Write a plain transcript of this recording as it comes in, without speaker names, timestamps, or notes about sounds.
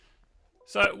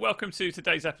So, welcome to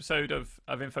today's episode of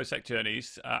InfoSec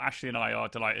Journeys. Ashley and I are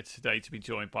delighted today to be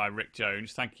joined by Rick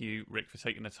Jones. Thank you, Rick, for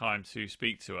taking the time to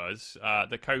speak to us.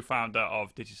 The co-founder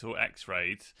of Digital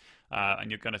X-Raid,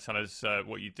 and you're going to tell us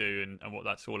what you do and what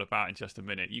that's all about in just a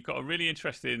minute. You've got a really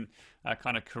interesting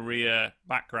kind of career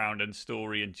background and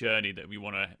story and journey that we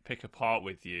want to pick apart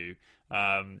with you,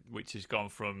 which has gone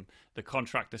from the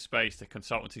contractor space, the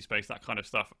consultancy space, that kind of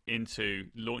stuff, into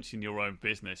launching your own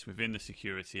business within the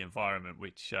security environment,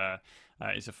 which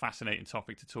is a fascinating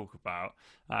topic to talk about.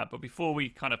 But before we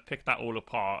kind of pick that all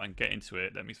apart and get into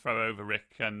it, let me throw over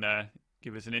Rick and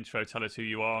give us an intro, tell us who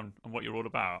you are and what you're all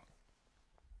about.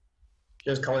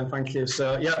 Cheers, Colin. Thank you.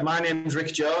 So, my name is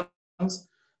Rick Jones.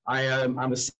 I'm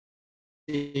the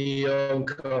CEO and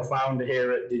co-founder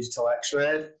here at Digital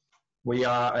X-Raid. We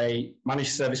are a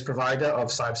managed service provider of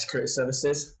cybersecurity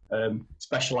services,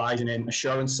 specialising in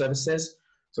assurance services.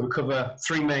 So we cover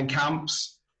three main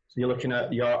camps. So you're looking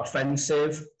at your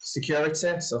offensive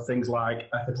security, so things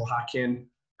like ethical hacking,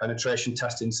 penetration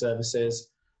testing services.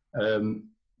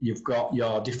 You've got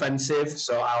your defensive,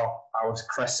 so our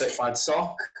CREST certified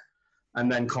SOC,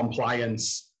 and then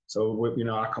compliance. So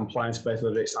our compliance base,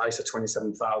 whether it's ISO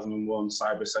 27001,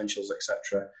 Cyber Essentials,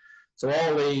 etc. So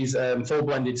all these full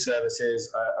blended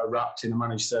services are wrapped in a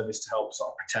managed service to help sort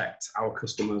of protect our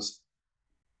customers.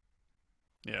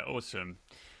 Yeah, awesome.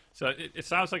 So it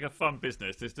sounds like a fun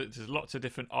business. There's lots of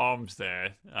different arms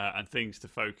there and things to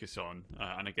focus on,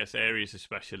 and I guess areas of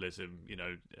specialism.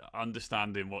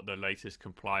 Understanding what the latest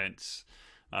compliance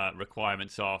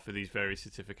requirements are for these various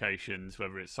certifications,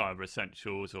 whether it's Cyber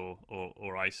Essentials or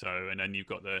ISO, and then you've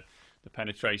got the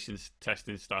penetrations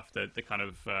testing stuff, the kind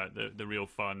of the real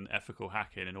fun ethical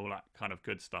hacking and all that kind of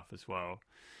good stuff as well.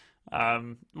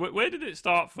 Where did it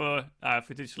start for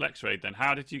Digital X-Raid then?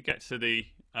 How did you get to the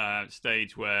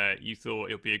stage where you thought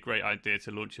it would be a great idea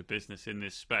to launch a business in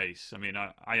this space? I mean,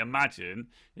 I imagine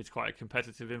it's quite a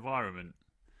competitive environment.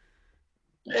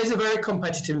 It is a very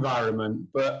competitive environment,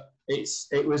 but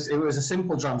it was a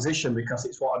simple transition because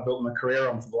it's what I built my career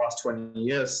on for the last 20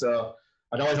 years. So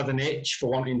I'd always had an itch for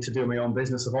wanting to do my own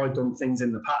business. I've always done things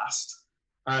in the past,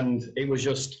 and it was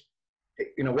just,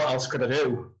 what else could I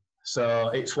do? So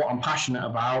it's what I'm passionate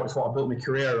about. It's what I built my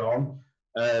career on.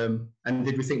 And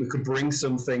did we think we could bring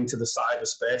something to the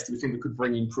cyberspace? Did we think we could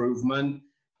bring improvement?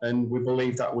 And we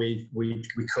believed that we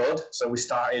could. So we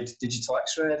started Digital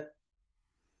X-Raid.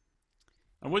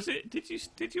 And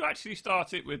did you actually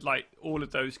start it with like all of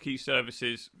those key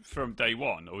services from day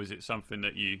one, or is it something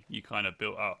that you kind of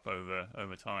built up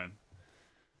over time?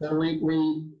 So we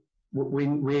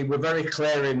were very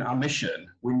clear in our mission.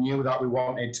 We knew that we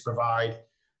wanted to provide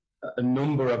a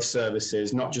number of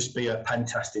services, not just be a pen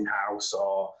testing house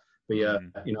or be a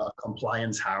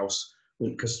compliance house,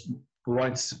 because we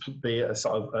wanted to be a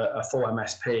sort of a full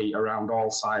MSP around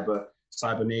all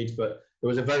cyber needs. But there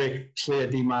was a very clear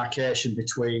demarcation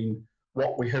between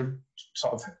what we had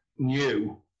sort of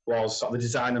knew was sort of the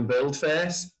design and build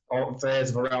phase of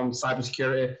around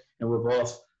cybersecurity, and we're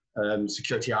both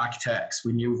security architects.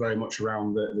 We knew very much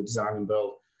around the design and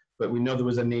build, but we know there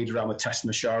was a need around the test and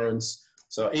assurance.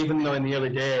 So even though in the early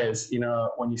days,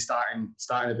 when you're starting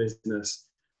a business,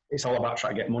 it's all about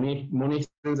trying to get money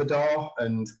through the door.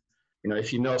 And,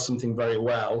 if you know something very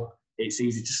well, it's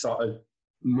easy to sort of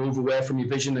move away from your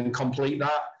vision and complete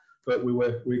that. But we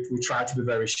tried to be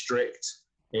very strict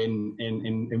in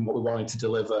what we wanted to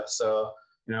deliver. So,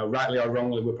 rightly or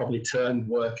wrongly, we probably turned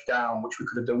work down, which we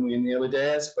could have done in the early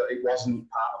days, but it wasn't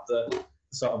part of the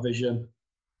sort of vision.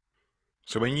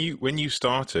 So when you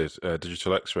started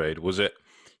Digital X-Raid, was it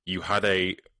you had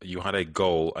a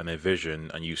goal and a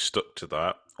vision and you stuck to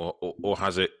that, or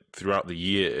has it throughout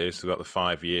the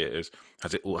 5 years,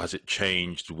 has it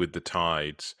changed with the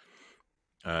tides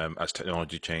as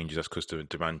technology changes, as customer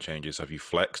demand changes? Have you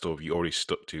flexed, or have you already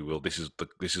stuck to, well, this is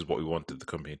what we wanted the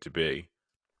company to be?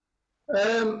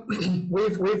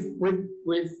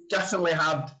 We've definitely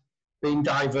been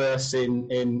diverse in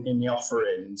the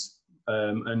offerings,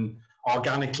 and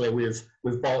organically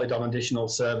we've bolted on additional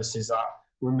services that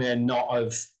we may not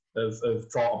have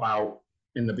thought about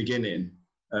in the beginning.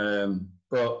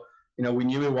 But we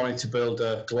knew we wanted to build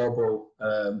a global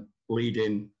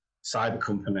leading cyber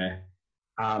company,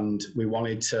 and we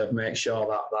wanted to make sure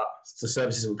that the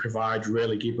services we provide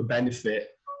really give a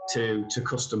benefit to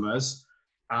customers,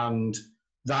 and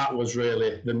that was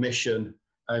really the mission.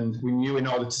 And we knew in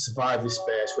order to survive this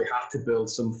space, we had to build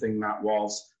something that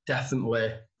was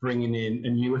definitely bringing in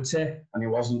annuity, and it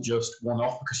wasn't just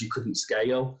one-off because you couldn't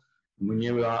scale. And we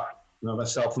knew that,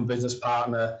 myself and business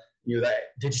partner knew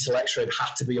that Digital X-Raid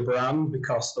had to be a brand,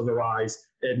 because otherwise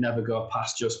it'd never go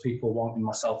past just people wanting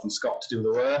myself and Scott to do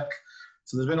the work.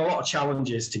 So there's been a lot of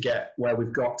challenges to get where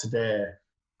we've got today,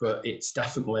 but it's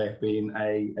definitely been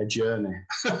a journey.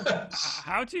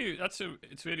 How do you?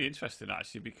 It's really interesting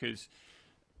actually, because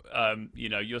you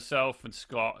know, yourself and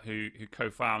Scott, who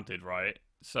co-founded, right?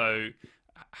 So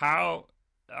how,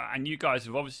 and you guys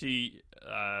have obviously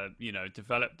you know,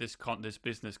 developed this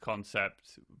business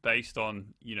concept based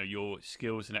on, you know, your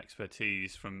skills and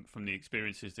expertise from the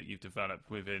experiences that you've developed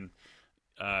within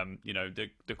you know,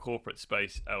 the corporate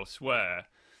space elsewhere.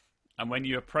 And when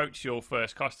you approach your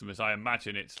first customers, I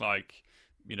imagine it's like,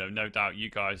 you know, no doubt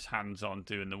you guys hands on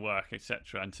doing the work,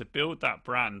 etc. And to build that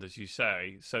brand, as you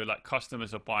say, so like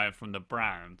customers are buying from the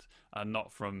brand and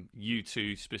not from you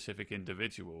two specific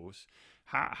individuals.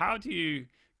 How do you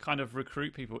kind of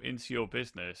recruit people into your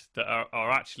business that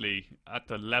are actually at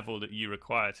the level that you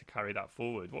require to carry that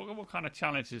forward? What kind of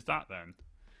challenge is that then?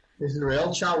 It's a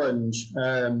real challenge,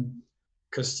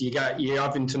 because you're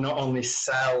having to not only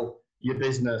sell your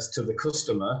business to the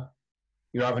customer,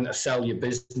 you're having to sell your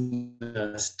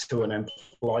business to an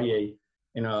employee.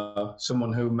 You know,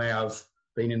 someone who may have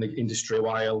been in the industry a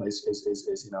while is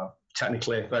you know,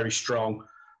 technically very strong.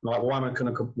 I'm like, why am I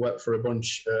going to work for a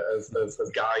bunch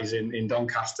of guys in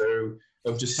Doncaster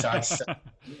who've just decided to sell?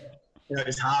 You know,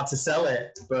 it's hard to sell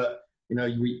it, but you know,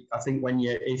 I think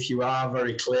if you are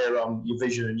very clear on your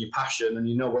vision and your passion, and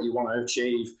you know what you want to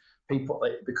achieve,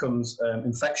 it becomes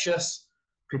infectious.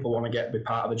 People want to be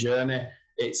part of the journey.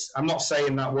 I'm not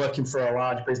saying that working for a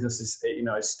large business is, you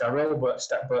know, is sterile,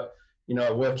 but you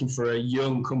know, working for a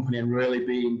young company and really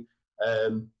being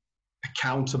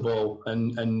accountable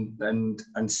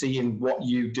and seeing what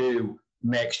you do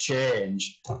makes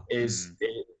change is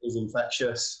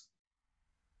infectious.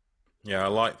 Yeah, I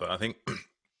like that. I think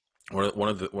one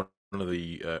of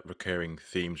the recurring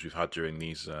themes we've had during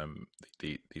these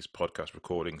podcast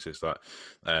recordings is that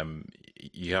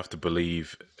you have to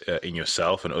believe in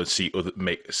yourself and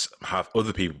have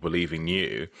other people believe in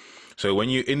you. So when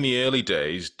you in the early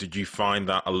days, did you find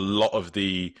that a lot of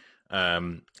the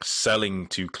selling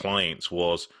to clients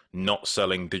was not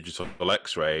selling Digital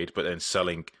X-Rayed, but then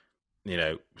selling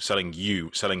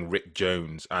Rick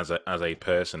Jones as a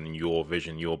person and your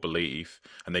vision, your belief,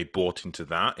 and they bought into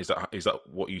that? Is that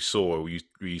what you saw, or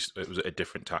was it a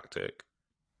different tactic?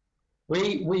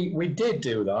 We did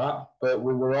do that, but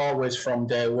we were always from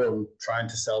day one trying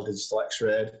to sell Digital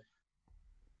X-Rayed.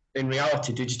 In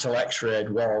reality, Digital X-Rayed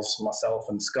was myself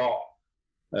and Scott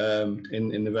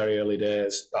in the very early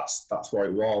days. That's what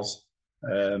it was.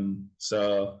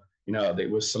 So you know, it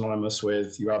was synonymous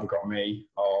with you either got me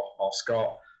or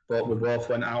Scott. But we both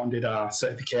went out and did our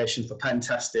certification for pen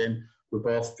testing. We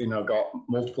both, you know, got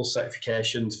multiple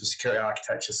certifications for security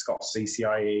architecture, Scott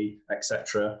CCIE,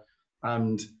 etc.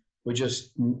 And we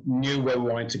just knew where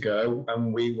we wanted to go,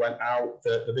 and we went out.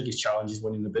 The biggest challenge is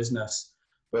winning the business.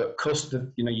 But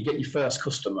you know, you get your first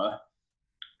customer,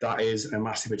 that is a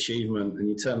massive achievement, and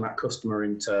you turn that customer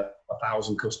into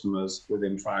 1,000 customers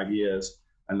within 5 years,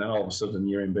 and then all of a sudden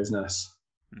you're in business.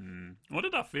 What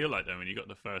did that feel like then when you got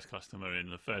the first customer in,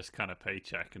 the first kind of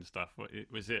paycheck and stuff?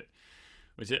 Was it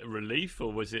a relief,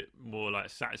 or was it more like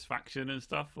satisfaction and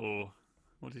stuff, or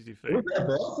what did you think? It was a bit of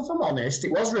both, if I'm honest.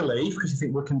 It was relief because you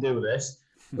think we can do this.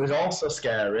 It was also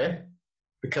scary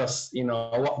because, you know,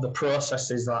 a lot of the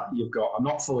processes that you've got are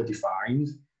not fully defined.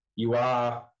 You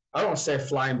are, I don't want to say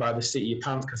flying by the seat of your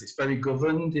pants, because it's very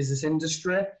governed, is this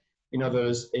industry. You know,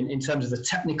 there's in terms of the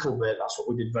technical bit, that's what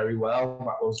we did very well.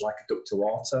 That was like a duck to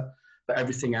water. But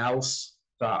everything else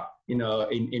that, you know,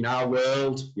 in our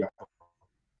world, you have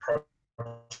a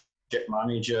project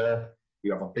manager,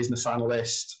 you have a business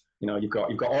analyst, you know, you've got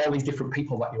all these different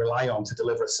people that you rely on to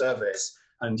deliver a service,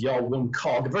 and you're one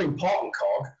cog, a very important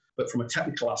cog, but from a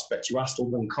technical aspect, you are still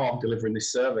one cog delivering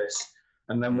this service.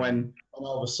 And then when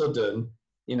all of a sudden,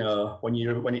 you know, when you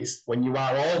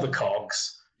are all the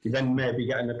cogs, you then maybe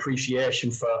get an appreciation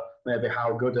for maybe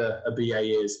how good a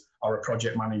BA is, or a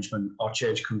project management, or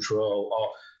change control,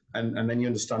 and then you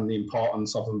understand the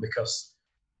importance of them. Because,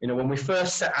 you know, when we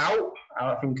first set out,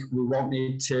 I think we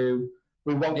wanted to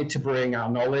bring our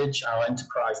knowledge, our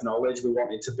enterprise knowledge. We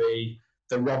wanted to be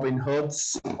the Robin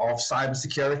Hoods of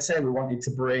cybersecurity. We wanted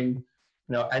to bring, you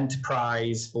know,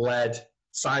 enterprise-led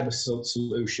cyber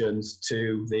solutions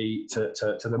to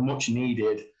the much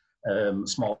needed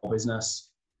small business.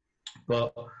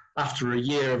 But after a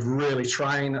year of really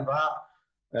trying at that,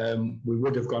 we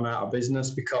would have gone out of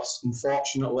business, because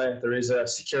unfortunately there is a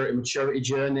security maturity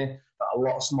journey that a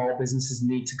lot of small businesses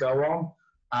need to go on,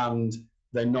 and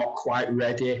they're not quite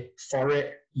ready for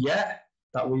it yet,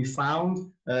 that we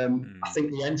found. I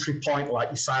think the entry point, like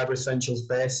your Cyber Essentials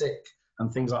Basic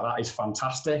and things like that is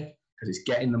fantastic because it's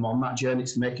getting them on that journey.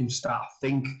 It's making them start to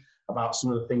think about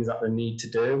some of the things that they need to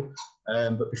do.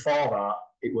 But before that,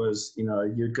 it was,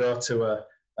 you'd go to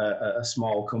a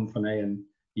small company and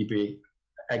you'd be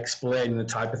explaining the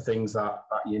type of things that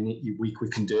we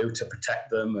can do to protect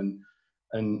them,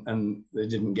 and they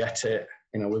didn't get it.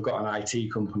 We've got an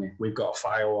IT company, we've got a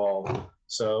firewall,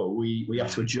 so we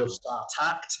have to adjust our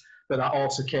tact. But that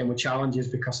also came with challenges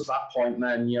because at that point,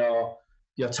 then you're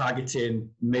targeting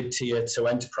mid-tier to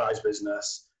enterprise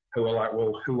business who are like,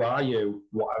 well, who are you?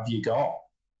 What have you got?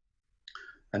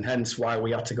 And hence why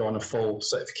we had to go on a full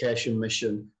certification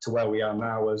mission to where we are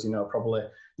now as, probably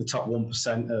the top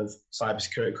 1% of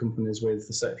cybersecurity companies with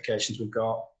the certifications we've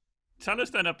got. Tell us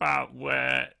then about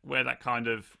where that kind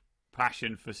of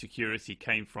passion for security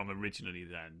came from originally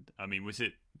then. I mean,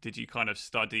 did you kind of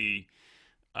study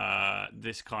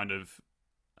this kind of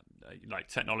like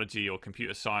technology or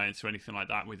computer science or anything like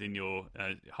that within your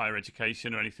higher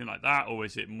education or anything like that, or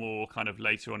was it more kind of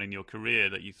later on in your career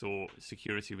that you thought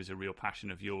security was a real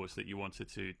passion of yours that you wanted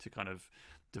to kind of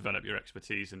develop your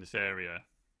expertise in this area?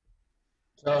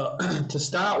 So to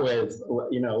start with,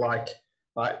 like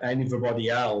everybody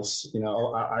else,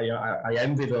 I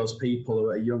envy those people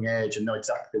who at a young age and know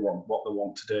exactly what they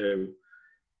want to do.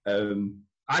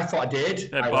 I thought I did.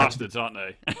 They're bastards, aren't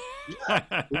they?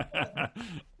 Yeah.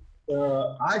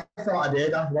 I thought I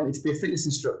did. I wanted to be a fitness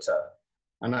instructor,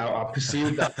 and I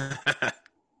pursued that.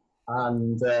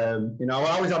 And I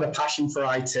always had a passion for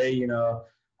IT.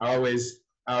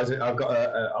 I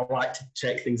like to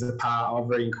take things apart. I'm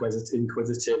very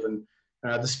inquisitive, and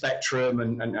the Spectrum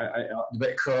and a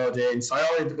bit of coding. So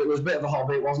it was a bit of a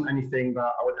hobby. It wasn't anything that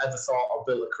I would ever thought I'd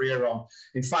build a career on.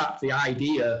 In fact, the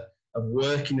idea of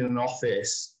working in an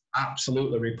office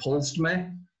absolutely repulsed me.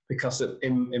 Because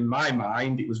in my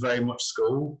mind, it was very much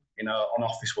school, an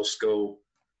office was school.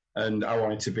 And I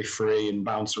wanted to be free and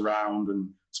bounce around and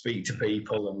speak to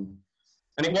people.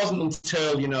 And it wasn't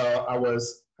until, I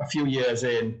was a few years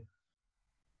in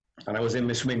and I was in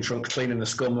my swimming trunks cleaning the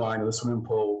scum line of the swimming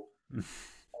pool. And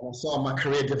I saw my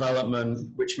career development,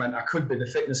 which meant I could be the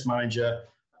fitness manager,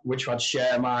 which I'd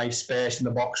share my space in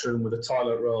the box room with the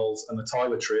toilet rolls and the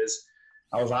toiletries.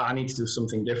 I was like, I need to do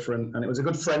something different. And it was a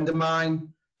good friend of mine,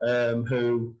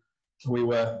 who we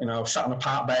were, sat on a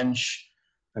park bench,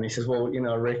 and he says, well,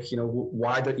 Rick,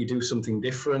 why don't you do something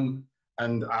different?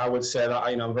 And I would say that,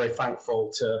 I'm very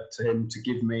thankful to him to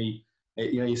give me,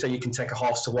 you say you can take a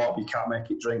horse to water, but you can't make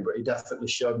it drink, but he definitely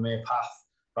showed me a path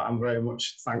that I'm very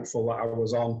much thankful that I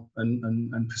was on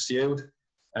and pursued.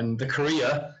 And the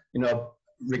career,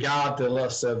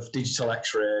 regardless of Digital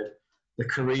X-Ray, the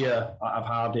career that I've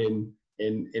had in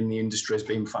the industry has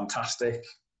been fantastic.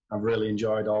 I've really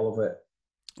enjoyed all of it.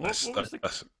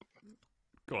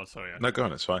 Go on, sorry. No, go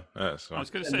on. It's fine. It's fine. I was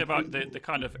going to say about the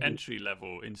kind of entry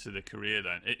level into the career,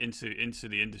 then into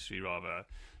the industry rather.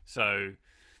 So,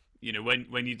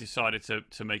 when you decided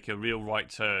to make a real right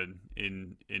turn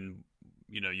in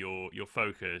your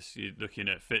focus, you're looking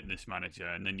at fitness manager,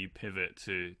 and then you pivot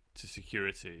to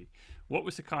security. What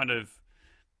was the kind of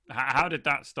how did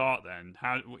that start then?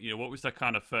 What was the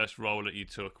kind of first role that you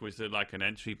took? Was there like an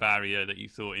entry barrier that you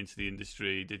thought into the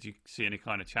industry? Did you see any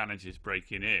kind of challenges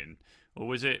breaking in,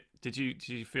 or did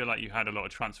you feel like you had a lot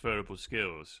of transferable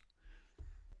skills?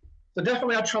 So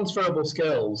definitely had transferable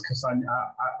skills because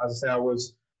as I say, I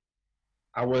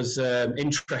was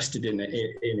interested in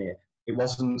it. It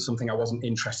wasn't something I wasn't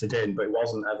interested in, but it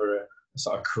wasn't ever a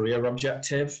sort of career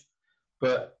objective.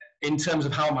 But in terms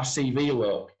of how my CV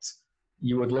looked,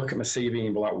 you would look at my CV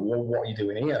and be like, well, what are you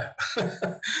doing here?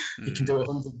 You can do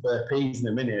 100 burpees in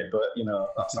a minute, but,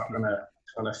 that's not going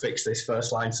to fix this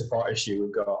first line support issue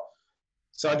we've got.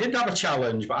 So I did have a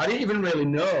challenge, but I didn't even really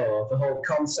know the whole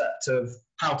concept of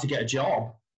how to get a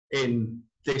job in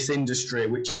this industry,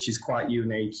 which is quite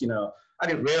unique. I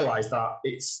didn't realize that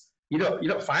you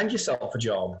don't find yourself a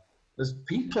job. There's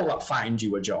people that find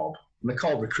you a job, and they're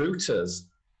called recruiters,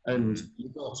 and you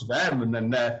go to them, and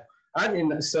then I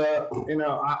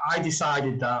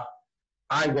decided that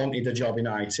I wanted a job in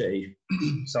IT.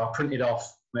 So I printed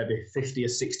off maybe 50 or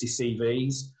 60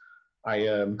 CVs.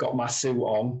 I got my suit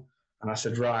on, and I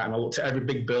said, right, and I looked at every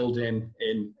big building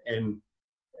in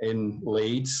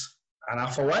Leeds, and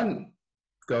off I went,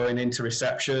 going into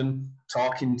reception,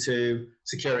 talking to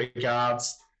security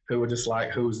guards who were just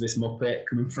like, who's this Muppet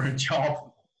coming for a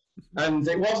job? And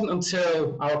it wasn't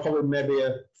until I was probably maybe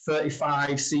 35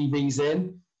 CVs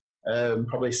in,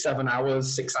 probably 6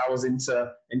 hours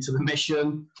into the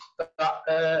mission, that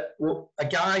a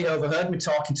guy overheard me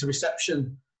talking to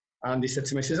reception, and he said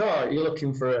to me, he says, "Oh, you're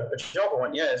looking for a job?" I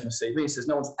went, "Yeah, it's my CV." He says,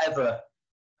 "No one's ever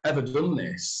done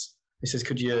this." He says,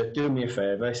 could you do me a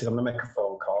favour? He says, I'm going to make a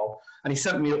phone call. And he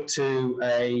sent me up to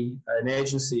an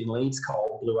agency in Leeds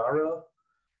called Blue Arrow.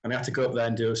 And I had to go up there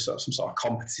and do some sort of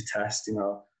competency test. You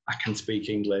know, I can speak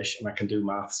English and I can do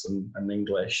maths and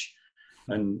English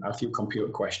and a few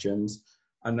computer questions.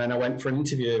 And then I went for an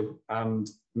interview. And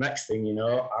next thing you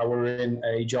know, I were in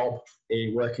a job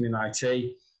working in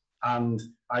IT. And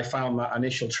I found that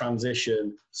initial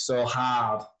transition so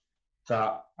hard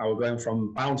that I was going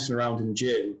from bouncing around in the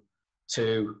gym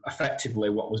to effectively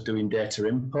what was doing data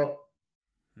input.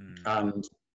 And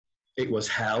it was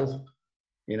hell.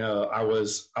 You know,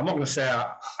 I'm not going to say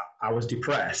I was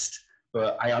depressed,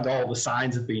 but I had all the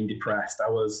signs of being depressed. I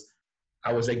was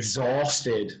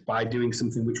exhausted by doing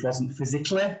something which wasn't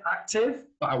physically active,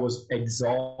 but I was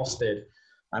exhausted.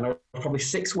 And I was probably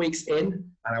 6 weeks in,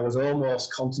 and I was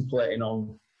almost contemplating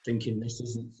on thinking this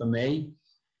isn't for me.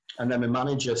 And then my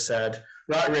manager said,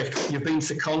 right, Rick, you've been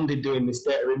seconded doing this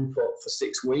data input for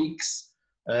 6 weeks.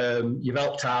 You've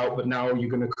helped out, but now you're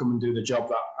going to come and do the job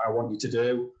that I want you to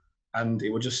do. And it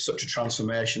was just such a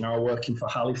transformation. I was working for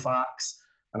Halifax,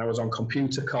 and I was on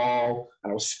computer call,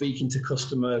 and I was speaking to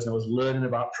customers, and I was learning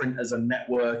about printers and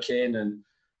networking, and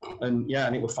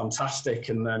it was fantastic.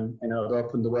 And then, you know, it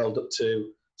opened the world up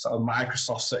to sort of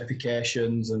Microsoft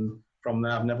certifications, and from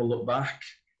there, I've never looked back.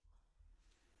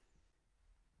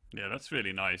 Yeah, that's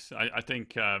really nice. I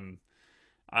think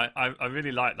I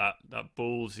really like that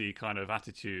ballsy kind of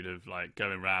attitude of like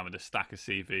going around with a stack of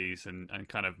CVs and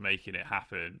kind of making it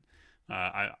happen.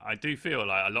 I do feel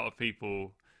like a lot of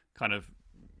people kind of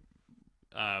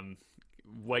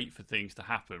wait for things to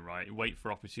happen, right? Wait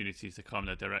for opportunities to come in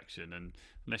their direction, and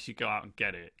unless you go out and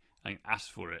get it and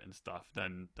ask for it and stuff,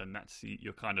 then that's,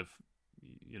 you're kind of,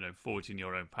 you know, forging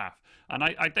your own path. And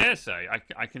I dare say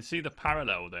I can see the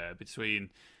parallel there between,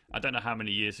 I don't know how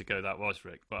many years ago that was,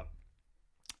 Rick, but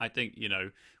I think, you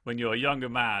know, when you're a younger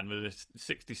man with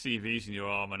 60 CVs in your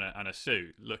arm and a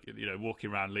suit, walking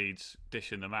around Leeds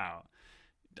dishing them out,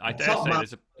 I dare say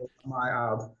there's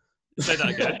say that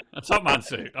again. A top man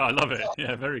suit. Oh, I love it.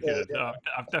 Yeah, very good.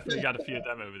 I've definitely had a few of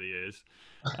them over the years.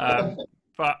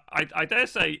 But I dare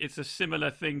say it's a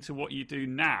similar thing to what you do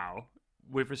now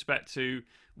with respect to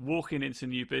walking into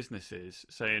new businesses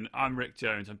saying, I'm Rick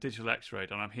Jones, I'm Digital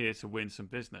X-Rayed, and I'm here to win some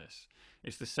business.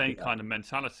 It's the same kind of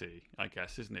mentality, I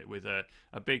guess, isn't it? With a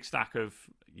big stack of,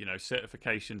 you know,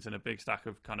 certifications and a big stack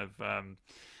of kind of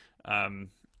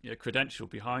credential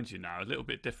behind you now. A little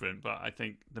bit different, but I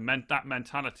think that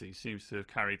mentality seems to have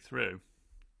carried through.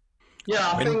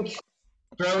 Yeah, I think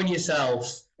throwing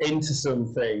yourself into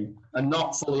something and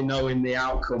not fully knowing the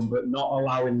outcome, but not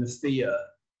allowing the fear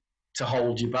to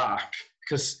hold you back.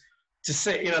 Because to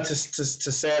say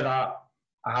that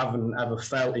I haven't ever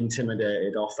felt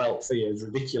intimidated or felt fear is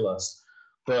ridiculous.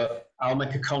 But I'll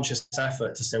make a conscious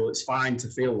effort to say, well, it's fine to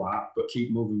feel that, but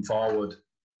keep moving forward.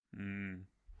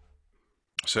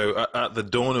 So at the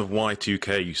dawn of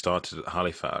Y2K, you started at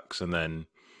Halifax, and then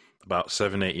about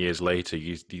 7-8 years later,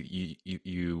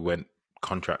 you went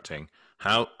contracting.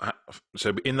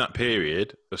 So in that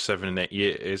period of 7 and 8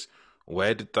 years,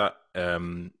 where did that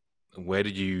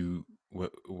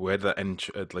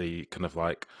entry kind of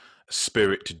like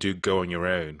spirit to go on your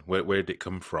own? Where did it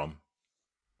come from?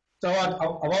 So I've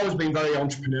always been very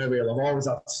entrepreneurial. I've always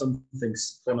had something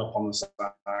spun up on the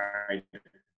side.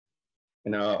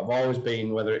 You know, I've always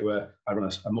been, whether it were, I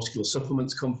run a muscular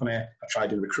supplements company, I tried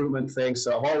doing recruitment things.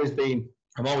 So I'm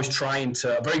always trying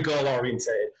to, I'm very goal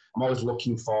oriented. I'm always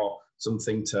looking for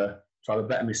something to try to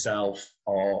better myself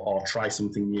or try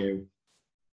something new.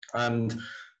 And,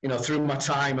 you know, through my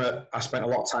time I spent a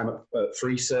lot of time at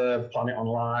FreeServe, Planet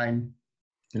Online.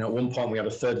 You know, at one point we had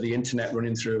a third of the internet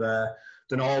running through there,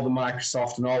 done all the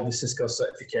Microsoft and all the Cisco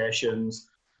certifications.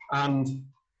 And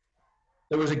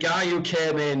there was a guy who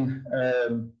came in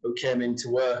to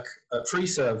work at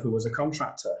FreeServe who was a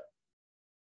contractor.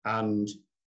 And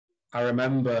I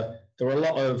remember there were a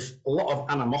lot of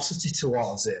animosity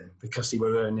towards him because he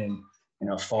were earning, you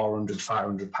know,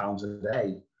 £400-500 a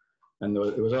day. And there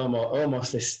was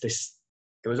almost this,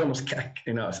 it was almost,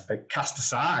 you know, cast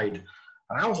aside.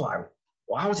 And I was like,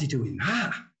 why was he doing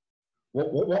that?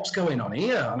 What's going on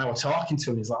here? And I was talking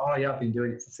to him. He's like, oh yeah, I've been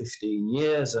doing it for 15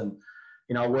 years. And,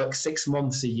 you know, I work 6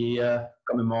 months a year,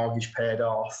 got my mortgage paid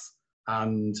off.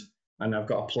 And I've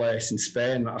got a place in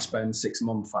Spain that I spend 6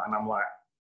 months at. And I'm like,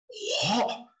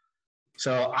 what?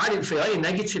 So I didn't feel any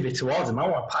negativity towards him. I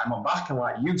want to pat him on back and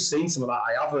like, you've seen some of that,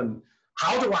 I haven't.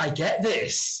 How do I get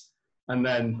this? And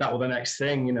then that was the next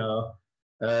thing, you know.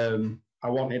 I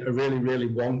really, really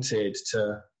wanted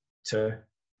to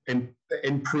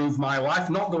improve my life.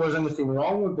 Not that there was anything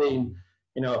wrong with being,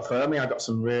 you know, a permie. I got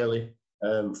some really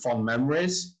fond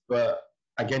memories. But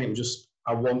again, it was just,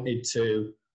 I wanted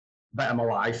to better my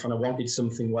life, and I wanted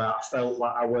something where I felt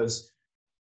like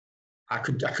I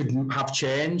could have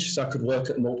change, so I could work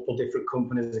at multiple different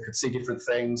companies, I could see different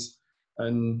things,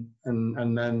 and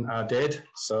then I did.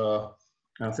 So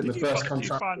I think the first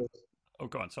contract. Oh,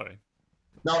 go on. Sorry.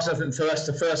 No, so I think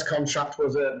the first contract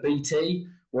was at BT,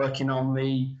 working on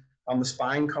the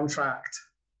spying contract.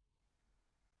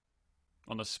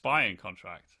 On the spying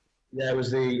contract. Yeah, it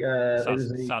was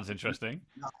the. Sounds interesting.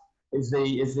 Is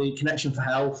the Connection for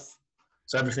Health.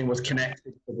 So everything was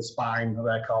connected to the spine,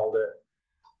 they called it.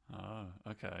 Oh,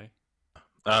 okay.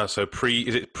 So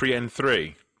is it pre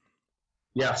N3?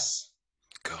 Yes.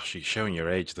 Gosh, you're showing your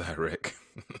age there, Rick.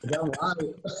 Damn right.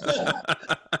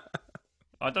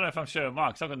 I don't know if I'm showing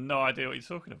Mark, because I've got no idea what you're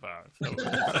talking about. So I'm going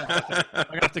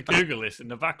to have to Google this in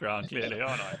the background, clearly,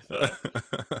 aren't I? So,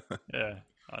 yeah,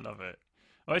 I love it.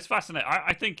 Well, it's fascinating.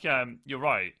 I think you're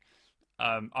right.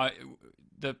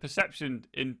 The perception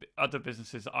in other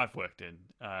businesses that I've worked in,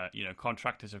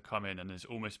 contractors have come in and there's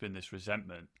almost been this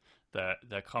resentment that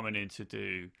they're coming in to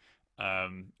do,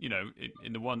 in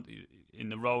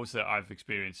the roles that I've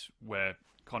experienced where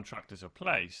contractors are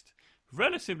placed,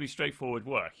 relatively straightforward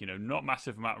work, not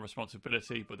massive amount of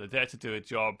responsibility, but they're there to do a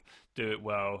job, do it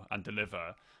well and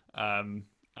deliver. And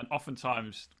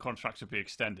oftentimes contracts will be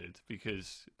extended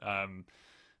because,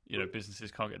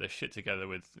 businesses can't get their shit together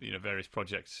with various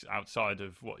projects outside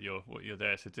of what you're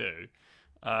there to do,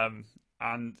 and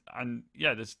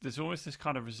yeah, there's always this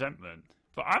kind of resentment.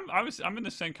 But I'm in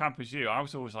the same camp as you. I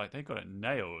was always like, they got it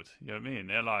nailed. You know what I mean?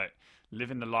 They're like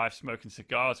living the life, smoking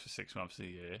cigars for 6 months a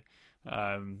year,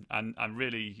 and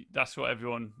really that's what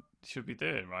everyone should be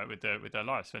doing, right? With their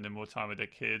life, spending more time with their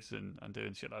kids and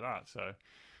doing shit like that.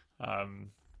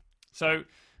 So,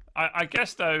 I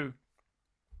guess though.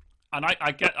 And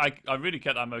I really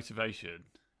get that motivation.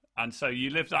 And so you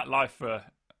live that life for,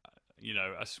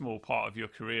 a small part of your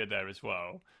career there as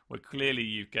well, where clearly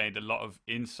you've gained a lot of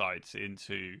insights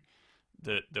into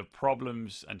the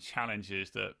problems and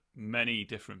challenges that many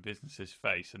different businesses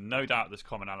face. And no doubt there's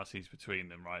commonalities between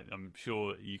them, right? I'm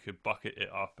sure you could bucket it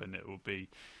up and it will be,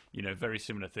 very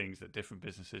similar things that different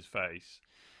businesses face.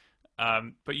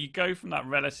 But you go from that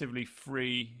relatively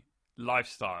free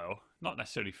lifestyle, not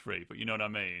necessarily free, but you know what I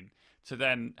mean, to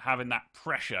then having that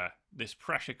this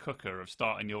pressure cooker of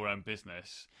starting your own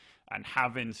business and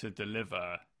having to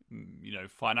deliver,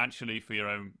 financially for your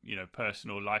own,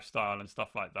 personal lifestyle and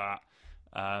stuff like that.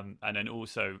 And then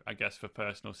also, I guess, for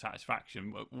personal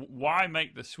satisfaction. Why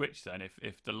make the switch then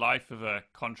if the life of a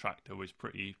contractor was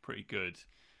pretty good?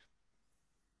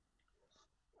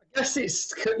 I guess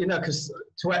it's, because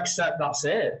to accept that's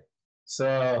it.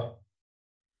 So,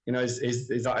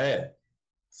 is that it?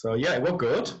 So yeah, it was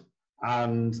good,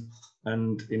 and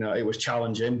it was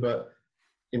challenging, but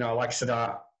like I said,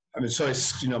 so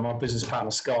it's my business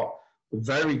partner Scott,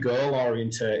 very goal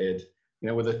orientated.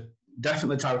 We're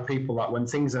definitely the type of people that when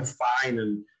things are fine,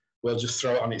 and we'll just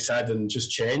throw it on its head and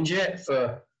just change it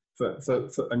for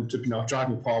and drive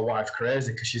my poor wife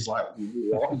crazy because she's like,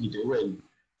 what are you doing?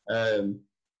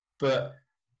 But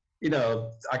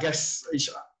I guess it's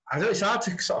hard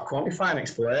to sort of quantify and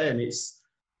explain.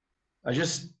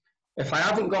 If I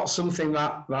haven't got something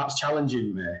that's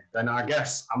challenging me, then I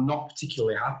guess I'm not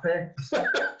particularly happy.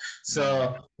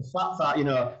 So the fact that,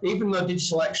 even though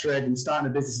Digital X-Ray and starting a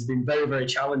business has been very, very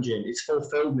challenging, it's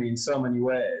fulfilled me in so many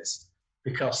ways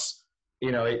because,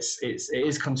 it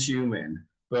is consuming,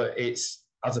 but it's,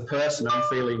 as a person, I'm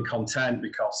feeling content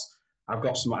because I've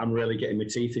got something I'm really getting my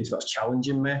teeth into that's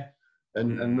challenging me.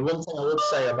 And the one thing I would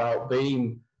say about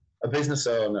being a business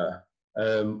owner,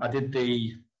 I did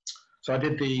the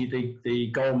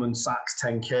Goldman Sachs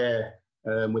 10K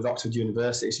with Oxford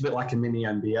University. It's a bit like a mini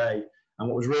MBA. And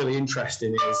what was really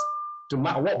interesting is, no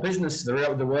matter what business there were,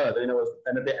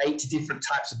 and there'd be 80 different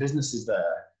types of businesses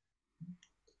there.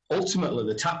 Ultimately,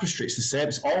 the tapestry, it's the same.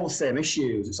 It's all the same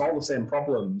issues. It's all the same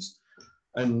problems.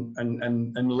 And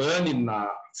learning that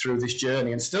through this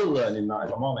journey, and still learning that,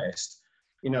 if I'm honest,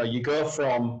 you go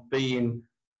from being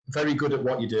very good at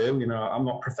what you do. I'm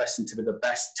not professing to be the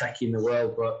best techie in the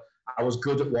world, but I was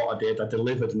good at what I did. I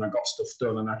delivered and I got stuff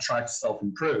done and I tried to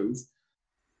self-improve,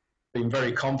 being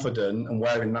very confident and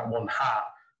wearing that one hat,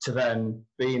 to then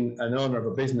being an owner of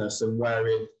a business and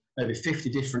wearing maybe 50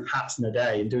 different hats in a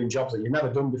day and doing jobs that you've never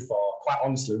done before, quite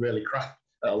honestly, really crap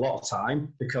at a lot of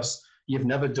time because you've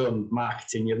never done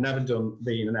marketing, you've never done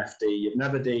being an FD, you've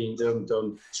never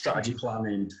done strategy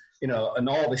planning, and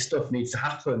all this stuff needs to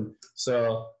happen.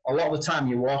 So a lot of the time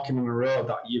you're walking on a road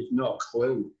that you've no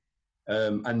clue.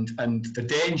 And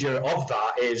the danger of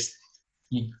that is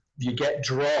you get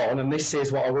drawn, and this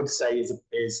is what I would say is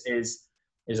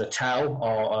a tell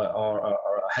or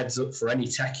a heads up for any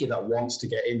techie that wants to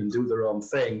get in and do their own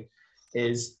thing.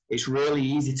 Is it's really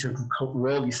easy to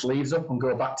roll your sleeves up and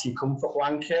go back to your comfort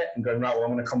blanket and go, right, well,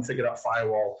 I'm going to configure that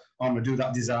firewall, or I'm going to do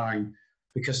that design,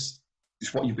 because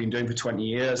it's what you've been doing for 20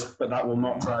 years, but that will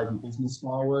not drive your business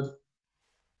forward.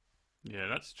 Yeah,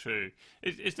 that's true.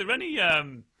 Is there any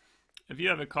have you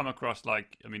ever come across,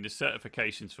 like, I mean, the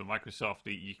certifications for Microsoft,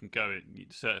 you can go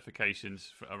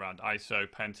certifications around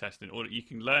ISO, pen testing, or you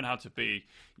can learn how to be,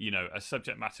 a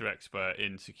subject matter expert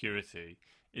in security.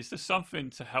 Is there something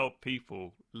to help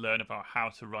people learn about how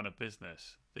to run a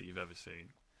business that you've ever seen?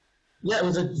 Yeah, it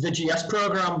was the GS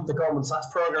program, the Goldman Sachs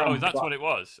program. Oh, that's what it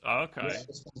was. Oh, okay. Yeah, it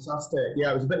was fantastic.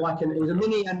 Yeah, it was a bit like it was a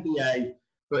mini MBA,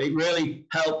 but it really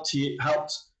helped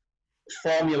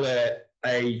formulate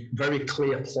a very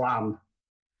clear plan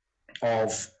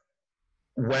of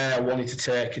where I wanted to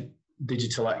take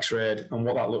Digital X-Rayed and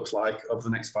what that looks like over the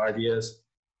next 5 years.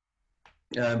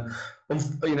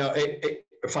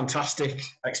 A fantastic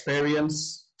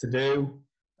experience to do.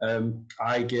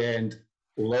 I gained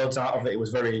loads out of it. It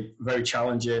was very, very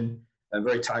challenging and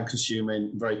very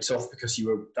time-consuming, very tough, because you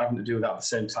were having to do that at the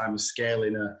same time as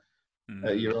scaling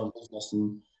your own business.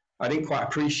 And I didn't quite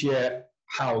appreciate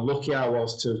how lucky I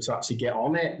was to actually get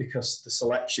on it, because the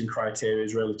selection criteria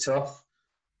is really tough.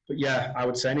 But yeah, I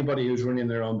would say anybody who's running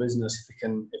their own business,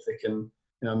 if they can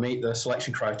meet the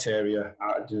selection criteria,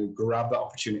 grab that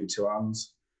opportunity to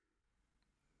hands.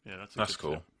 Yeah, that's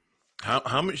cool.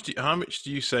 How much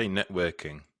do you say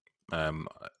networking,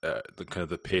 the kind of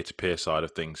the peer-to-peer side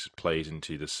of things, plays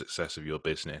into the success of your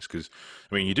business? Because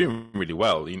I mean, you're doing really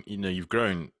well. You've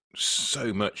grown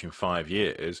so much in 5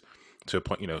 years, to a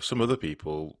point, some other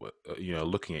people,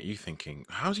 looking at you thinking,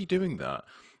 how's he doing that?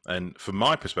 And from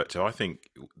my perspective, I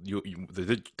think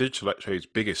the Digital X-Ray's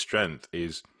biggest strength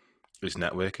is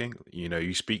networking.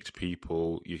 You speak to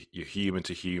people, you're human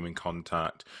to human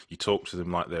contact. You talk to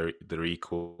them like they're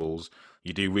equals.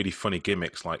 You do really funny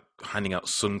gimmicks like handing out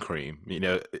sun cream.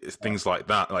 Things like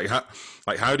that.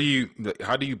 How do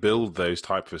you build those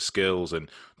type of skills? And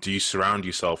do you surround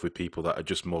yourself with people that are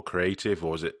just more creative,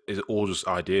 or is it all just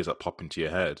ideas that pop into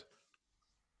your head?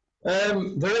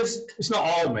 It's not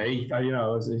all me.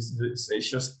 It's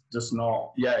just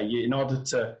not. Yeah, in order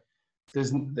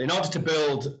to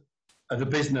build the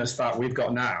business that we've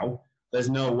got now,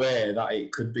 there's no way that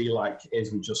it could be like it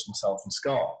is with just myself and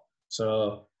Scott.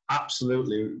 So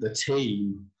absolutely, the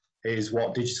team is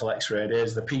what Digital X-Rayed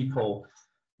is. The people,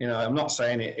 I'm not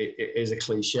saying it is a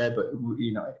cliche, but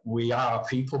we are a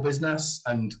people business,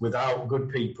 and without good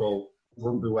people, we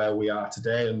wouldn't be where we are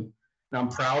today. And I'm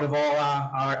proud of all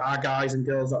our guys and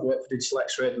girls that work for Digital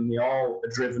X-Rayed, and they all are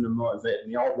driven and motivated,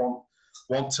 and they all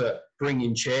want to bring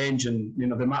in change, and the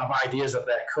amount of ideas that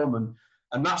come,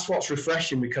 and that's what's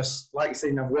refreshing, because like you say,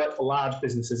 I've worked for large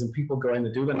businesses and people go in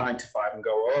and do the 9 to 5 and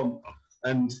go home,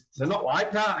 and they're not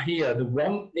like that here. They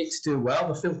want it to do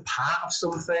well. They feel part of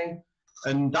something,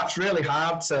 and that's really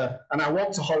hard and I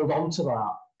want to hold on to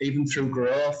that even through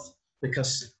growth,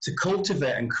 because to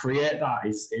cultivate and create that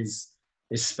is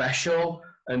special.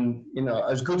 And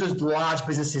as good as large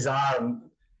businesses are, and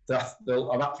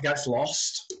that gets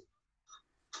lost.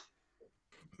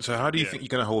 So how do you think you're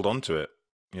going to hold on to it?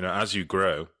 As you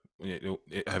grow,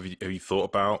 have you thought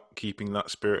about keeping that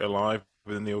spirit alive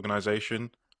within the organization?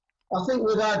 I think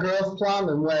with our growth plan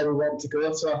and where we want to go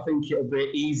to, I think it'll be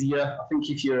easier. I think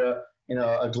if you're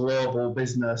a global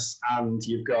business and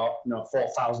you've got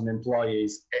 4,000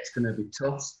 employees, it's going to be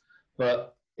tough.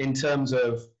 But in terms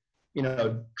of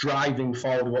driving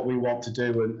forward what we want to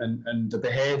do, and the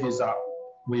behaviours that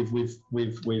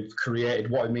we've created,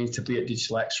 what it means to be at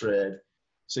Digital X-Rayed.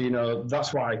 So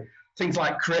that's why things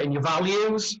like creating your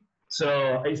values.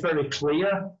 So it's very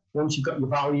clear once you've got your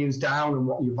values down and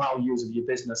what your values of your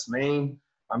business mean.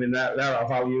 I mean, there are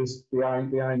values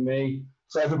behind me.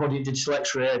 So everybody at Digital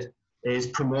X-Rayed is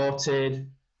promoted,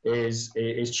 is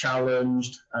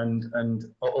challenged, and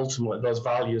ultimately those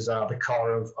values are the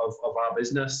core of our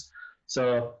business.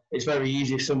 So it's very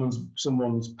easy if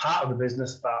someone's part of the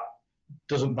business that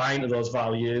doesn't buy into those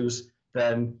values,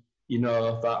 then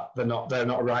that they're not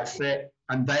a right fit.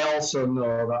 And they also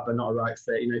know that they're not a right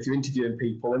fit. If you're interviewing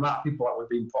people, there might be people that were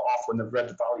being put off when they've read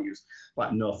the values,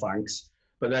 like, no thanks.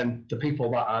 But then the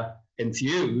people that are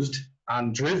infused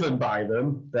and driven by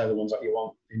them, they're the ones that you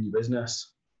want in your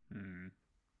business.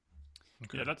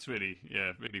 Okay. Yeah, that's really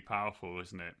powerful,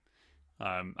 isn't it?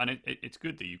 And it's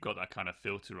good that you've got that kind of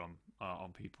filter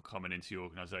on people coming into your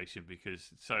organisation,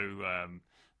 because it's so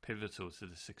pivotal to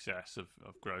the success of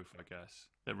growth, I guess.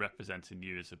 They're representing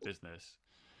you as a business.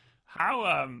 How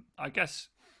I guess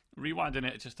rewinding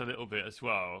it just a little bit as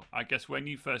well. I guess when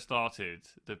you first started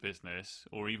the business,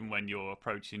 or even when you're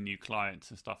approaching new clients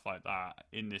and stuff like that,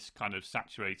 in this kind of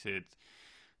saturated,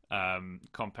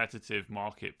 competitive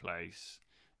marketplace,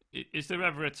 is there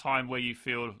ever a time where you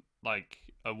feel like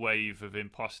a wave of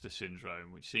imposter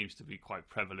syndrome, which seems to be quite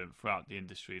prevalent throughout the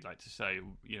industry? Like to say,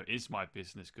 is my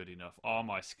business good enough? Are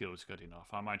my skills good enough?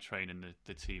 Am I training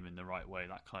the team in the right way?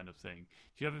 That kind of thing.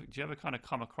 Do you ever kind of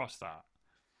come across that?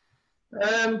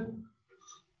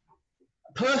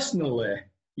 Personally,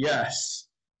 yes,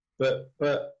 but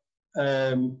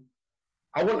I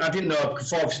wouldn't. I didn't know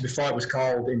before it was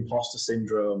called imposter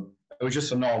syndrome. It was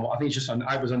just a normal. I think it's just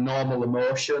it was a normal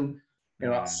emotion.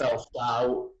 That self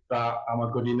doubt that am I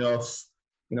good enough?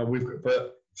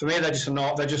 But for me, they're just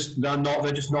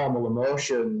normal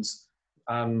emotions,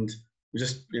 and we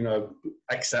just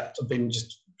I've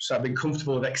been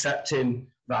comfortable with accepting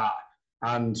that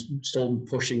and still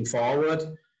pushing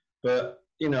forward. But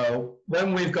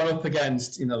when we've gone up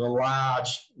against the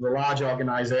large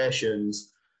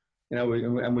organisations,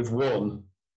 and we've won,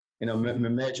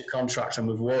 major contracts, and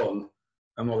we've won,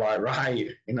 and we're like, right,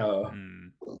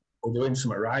 we're doing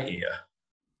something right here.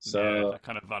 So that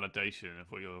kind of validation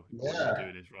of what you're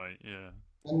doing is right. Yeah.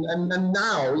 And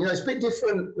now, it's a bit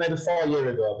different maybe 4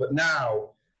 years ago, but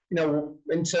now,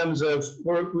 in terms of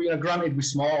granted we're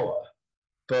smaller,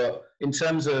 but in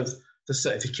terms of the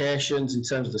certifications, in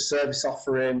terms of the service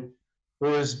offering,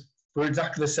 we're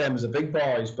exactly the same as the big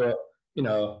boys, but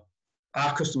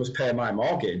our customers pay my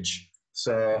mortgage,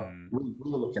 so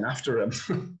we're looking after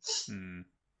them.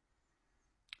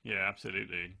 Yeah,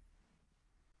 absolutely.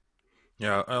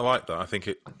 Yeah, I like that. I think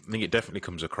it definitely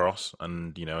comes across,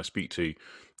 and I speak to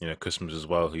customers as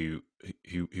well who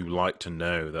like to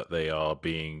know that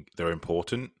they're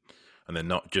important, and they're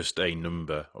not just a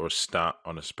number or a stat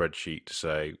on a spreadsheet to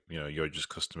say you're just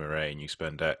customer A and you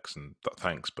spend X and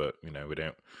thanks, but we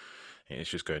don't. It's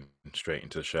just going straight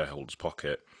into the shareholder's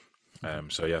pocket.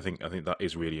 So yeah, I think that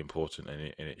is really important, and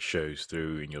it shows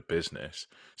through in your business.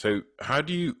 So how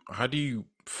do you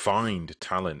find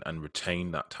talent and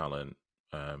retain that talent?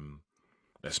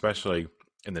 Especially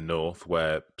in the north,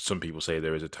 where some people say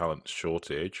there is a talent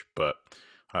shortage, but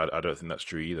I don't think that's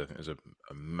true either. I think there's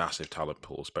a massive talent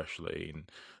pool, especially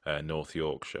in North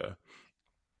Yorkshire.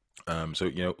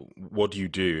 So what do you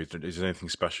do? Is there anything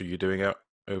special you're doing out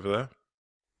over there?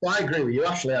 Well, I agree with you.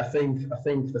 Actually, I think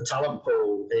the talent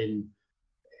pool in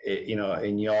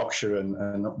Yorkshire and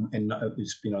in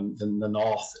the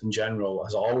north in general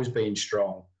has always been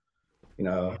strong.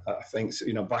 I think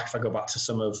if I go back to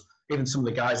some of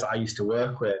the guys that I used to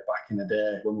work with back in the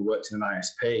day when we worked in an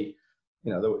ISP,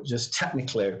 they were just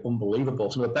technically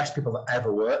unbelievable. Some of the best people that I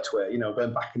ever worked with,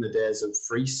 going back in the days of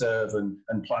FreeServe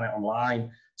and Planet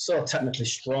Online, so technically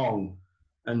strong,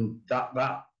 and that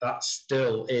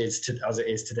still is as it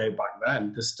is today. Back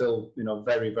then, there's still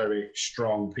very, very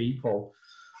strong people.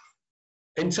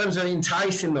 In terms of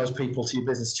enticing those people to your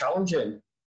business, challenging.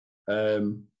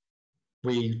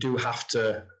 We do have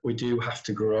to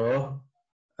grow.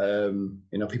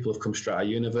 People have come straight out of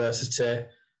university,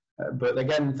 but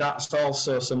again, that's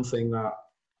also something that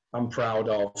I'm proud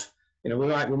of. We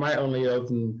might only have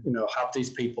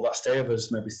these people that stay with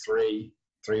us maybe 3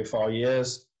 or 4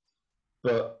 years,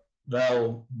 but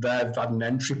they've had an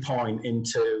entry point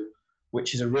into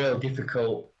which is a real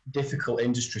difficult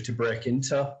industry to break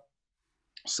into.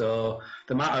 So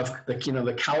the amount of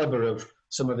the caliber of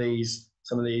some of these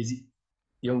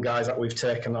young guys that we've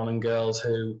taken on and girls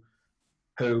who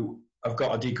have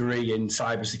got a degree in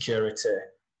cybersecurity,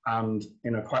 and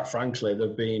quite frankly,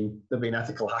 they've been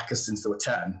ethical hackers since they were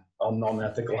 10, or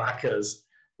non-ethical hackers.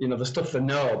 The stuff they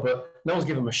know, but no one's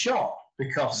given them a shot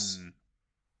because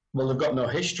they've got no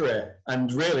history,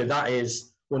 and really that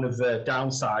is one of the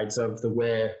downsides of the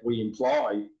way we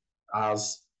employ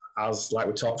as like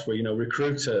we talked about,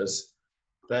 recruiters.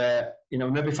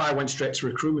 Maybe if I went straight to a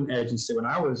recruitment agency when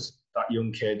I was that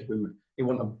young kid, it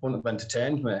wouldn't have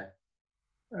entertained me,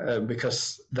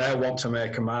 because they want to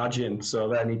make a margin, so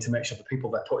they need to make sure the people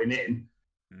they're putting in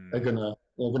are gonna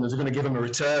give them a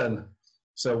return.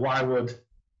 So why would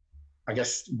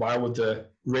they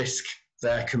risk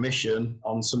their commission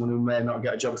on someone who may not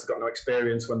get a job because they've got no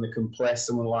experience, when they can place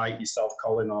someone like yourself,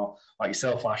 Colin, or like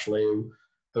yourself, Ashley,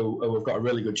 who have got a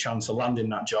really good chance of landing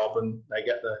that job, and they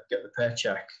get the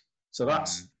paycheck. So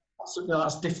that's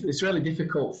it's really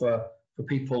difficult for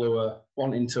people who are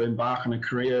wanting to embark on a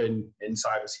career in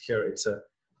cybersecurity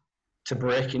to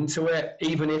break into it,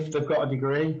 even if they've got a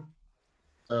degree.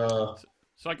 So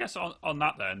I guess on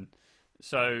that then,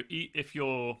 so if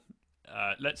you're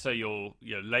let's say you're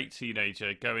late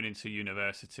teenager going into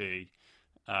university,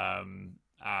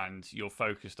 and you're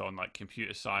focused on like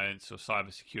computer science or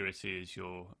cybersecurity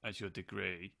as your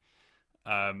degree,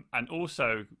 and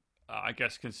also I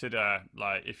guess consider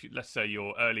like if let's say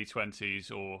your early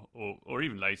 20s or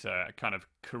even later, a kind of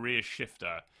career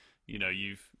shifter.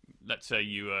 Let's say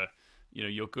you were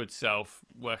your good self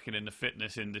working in the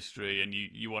fitness industry, and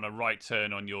you want a right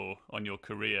turn on your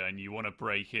career, and you want to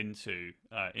break into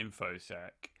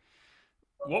infosec.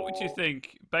 What would you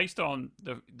think, based on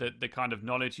the kind of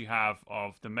knowledge you have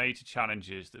of the major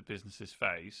challenges that businesses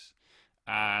face,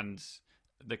 and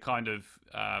the kind of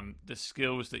the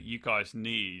skills that you guys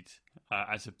need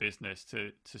as a business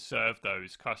to serve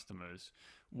those customers?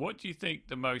 What do you think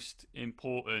the most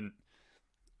important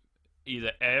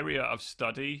either area of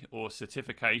study or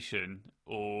certification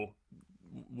or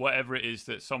whatever it is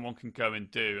that someone can go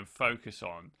and do and focus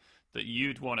on that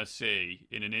you'd want to see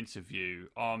in an interview,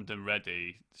 armed and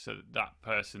ready, so that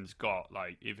person's got,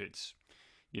 like, if it's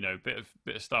bit of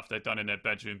stuff they've done in their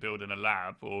bedroom building a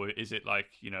lab, or is it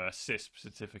like a CISP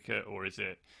certificate, or is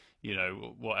it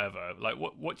whatever? Like,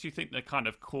 what do you think the kind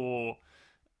of core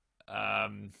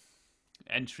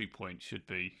entry point should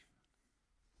be?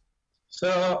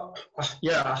 So,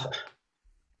 yeah.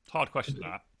 Hard question,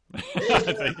 that. I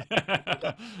think.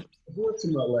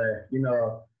 Ultimately,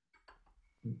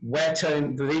 we're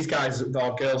turning these guys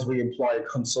or girls we employ they've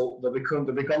gone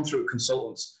through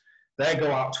consultants. They go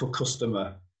out to a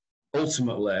customer.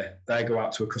 Ultimately, they go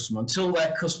out to a customer until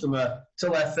they're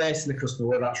facing the customer,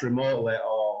 whether that's remotely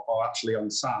or actually on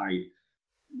site.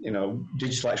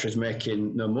 Digital X-Ray is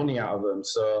making no money out of them.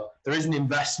 So there is an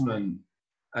investment.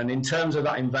 And in terms of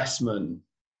that investment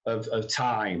of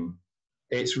time,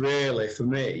 it's really, for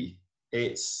me,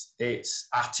 it's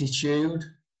attitude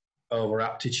over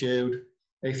aptitude.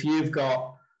 If you've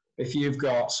got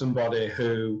somebody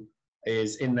who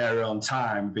is in their own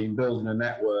time, been building a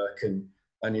network and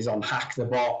is on Hack the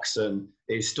Box and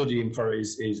is studying for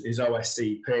his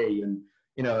OSCP and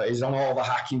is on all the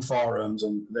hacking forums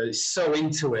and is so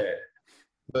into it,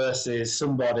 versus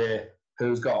somebody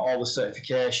who's got all the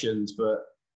certifications but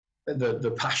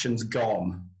the passion's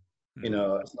gone.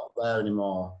 It's not there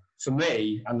anymore. For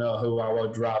me, I know who I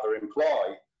would rather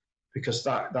employ, because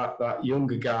that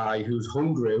younger guy who's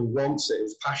hungry, who wants it,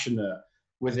 who's passionate,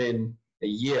 within a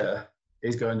year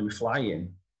is going to be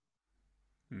flying.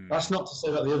 That's not to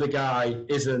say that the other guy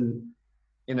isn't,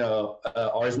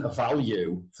 or isn't a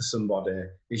value for somebody.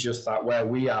 It's just that where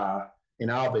we are in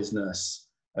our business,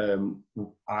 I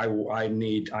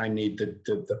need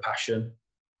the passion.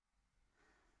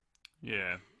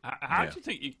 Yeah. How do you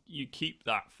think you keep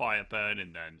that fire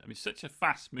burning then? I mean, such a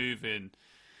fast-moving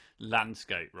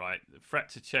landscape, right? The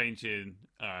threats are changing.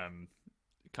 The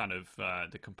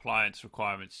compliance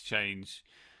requirements change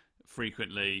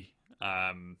frequently.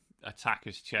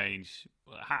 Attackers change.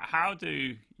 How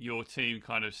do your team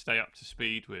kind of stay up to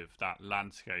speed with that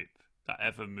landscape, that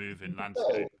ever-moving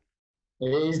landscape? It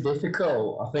is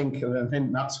difficult. I think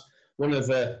that's one of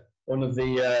the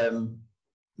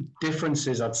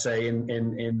differences, I'd say, in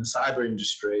the cyber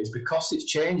industry, is because it's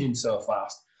changing so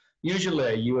fast.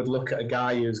 Usually you would look at a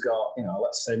guy who's got,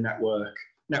 let's say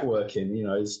networking,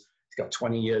 he's got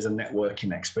 20 years of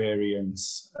networking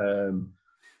experience.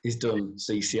 He's done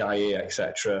CCIE,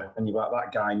 etc. And you're like,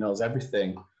 that guy knows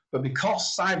everything. But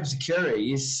because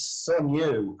cybersecurity is so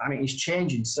new and it is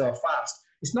changing so fast,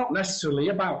 it's not necessarily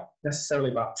about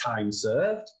time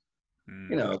served.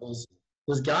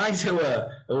 There's guys who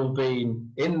have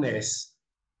been in this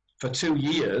for 2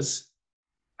 years,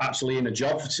 actually in a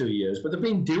job for 2 years, but they've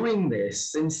been doing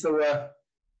this since they were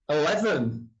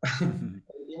 11.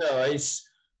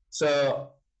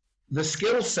 So the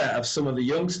skill set of some of the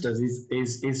youngsters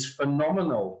is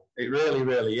phenomenal. It really,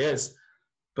 really is.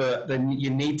 But then you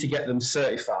need to get them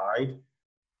certified,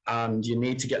 and you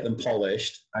need to get them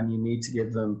polished, and you need to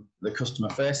give them the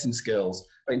customer-facing skills.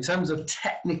 But in terms of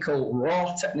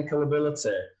raw technical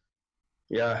ability,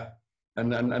 yeah,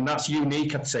 and that's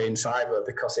unique, I'd say, in cyber,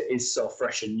 because it is so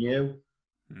fresh and new.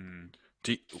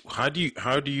 How do you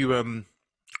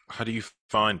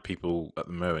find people at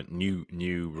the moment,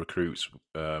 new recruits?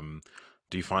 Do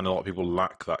you find a lot of people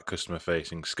lack that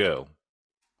customer-facing skill?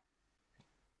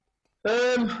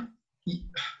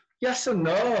 Yes and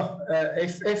no.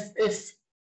 If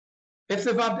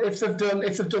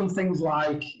they've done things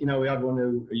like, we had one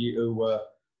who were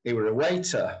a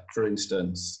waiter, for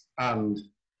instance, and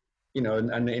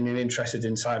interested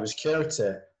in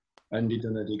cybersecurity, and he'd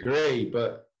done a degree,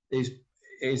 but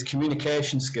his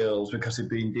communication skills, because he'd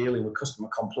been dealing with customer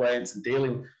complaints and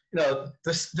dealing, the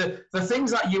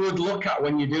things that you would look at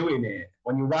when you're doing it,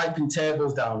 when you're wiping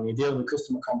tables down, and you're dealing with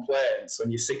customer complaints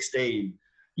when you're 16,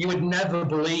 you would never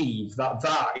believe that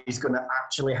is going to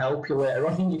actually help you later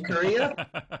on in your career.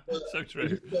 So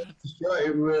true.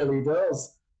 It really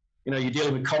does. You're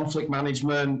dealing with conflict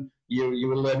management. You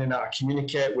were learning how to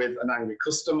communicate with an angry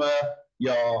customer.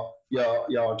 You're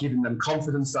giving them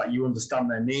confidence that you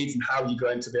understand their needs and how you're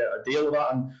going to be able to deal with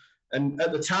that. And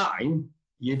at the time,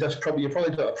 you probably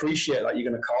don't appreciate that you're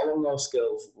going to call on those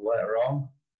skills later on.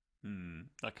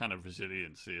 That kind of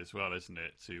resiliency as well, isn't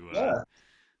it?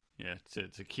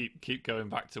 To keep going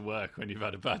back to work when you've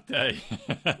had a bad day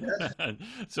and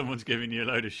someone's giving you a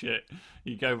load of shit.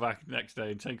 You go back the next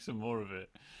day and take some more of it.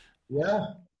 Yeah.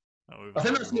 I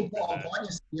think that's the important point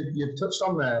you've touched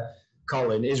on there,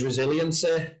 Colin, is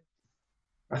resiliency.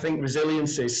 I think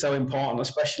resiliency is so important,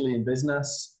 especially in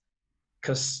business,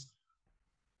 because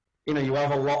you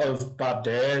have a lot of bad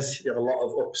days, you have a lot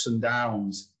of ups and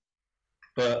downs,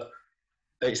 but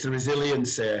it's the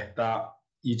resiliency that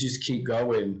you just keep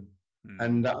going,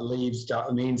 and that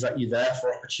means that you're there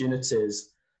for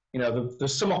opportunities.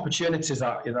 There's some opportunities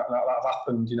that have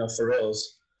happened, for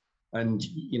us, and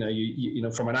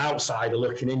you from an outsider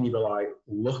looking in, you'd be like,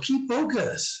 lucky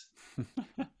buggers.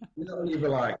 And you'd be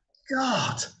like,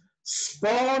 God,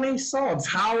 spawny sods,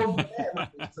 how have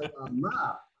they done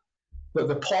that? But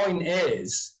the point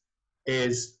is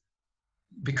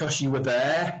because you were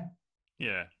there.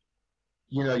 Yeah.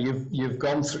 You're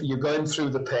going through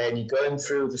the pain, you're going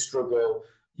through the struggle,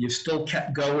 you've still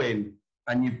kept going,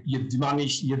 and you've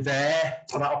managed, you're there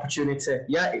for that opportunity.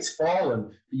 Yeah, it's fallen,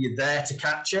 but you're there to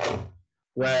catch it,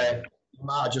 where you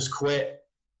might have just quit.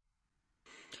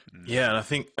 Yeah, and I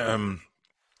think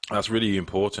that's really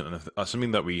important, and that's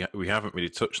something that we haven't really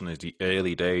touched on is the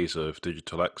early days of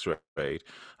Digital X-Rayed,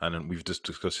 and we've just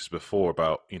discussed this before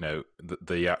about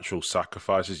the actual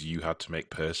sacrifices you had to make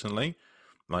personally.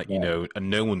 And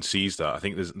no one sees that. I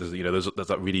think there's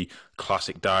that really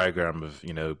classic diagram of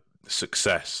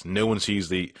success. No one sees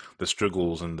the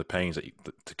struggles and the pains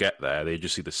to get there. They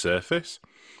just see the surface.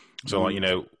 So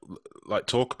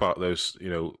talk about those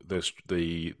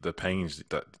the pains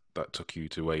that took you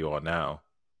to where you are now.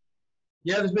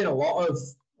 Yeah, there's been a lot of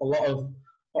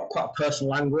quite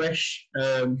personal anguish.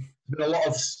 There's been a lot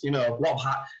of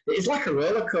it's like a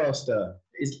roller coaster.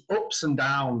 It's ups and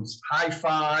downs, high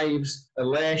fives,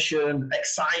 elation,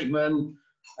 excitement,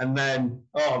 and then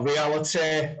reality.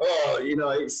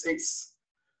 It's.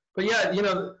 But yeah,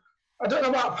 I don't know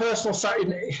about personal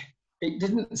side.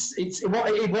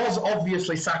 It was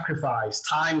obviously sacrifice.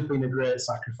 Time's been a great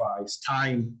sacrifice.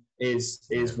 Time is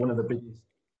one of the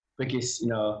biggest.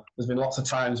 There's been lots of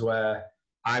times where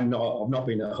I've not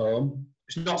been at home.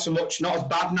 It's not as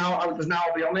bad now as now.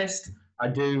 I'll be honest. I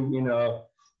do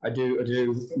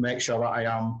make sure that I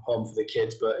am home for the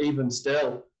kids, but even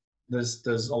still, there's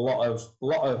a lot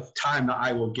of time that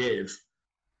I will give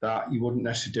that you wouldn't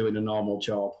necessarily do in a normal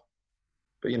job.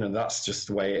 But that's just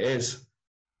the way it is.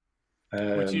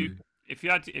 Would you, if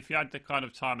you had the kind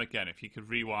of time again, if you could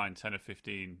rewind 10 or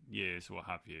 15 years, or what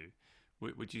have you,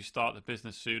 would you start the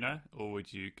business sooner, or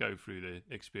would you go through the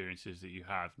experiences that you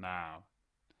have now?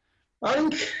 I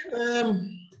think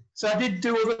so. I did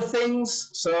do other things.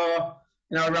 So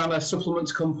I ran a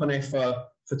supplements company for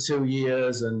 2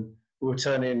 years, and we were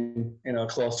turning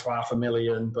close to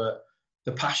 $500,000, but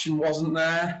the passion wasn't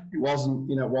there. It wasn't.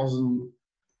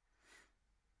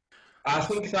 I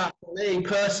think that for me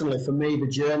personally, the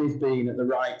journey's been at the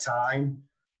right time.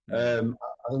 I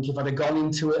think if I'd have gone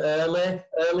into it earlier,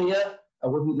 I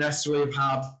wouldn't necessarily have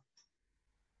had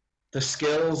the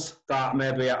skills that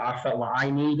maybe I felt like I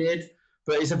needed.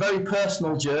 But it's a very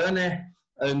personal journey,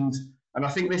 and I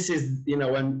think this is,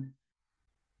 when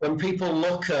people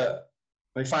look at,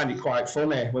 I find it quite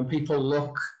funny, when people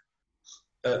look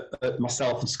at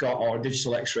myself and Scott or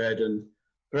Digital X-Rayed, and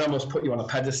they almost put you on a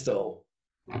pedestal.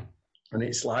 And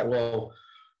it's like, well,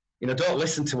 don't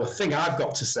listen to a thing I've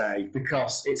got to say,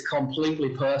 because it's completely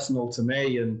personal to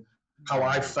me and how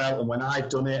I felt and when I've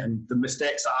done it, and the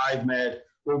mistakes that I've made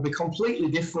will be completely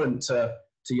different to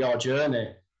your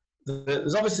journey.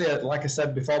 There's obviously, like I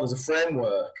said before, there's a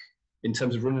framework in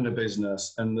terms of running a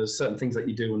business, and there's certain things that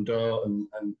you do and don't,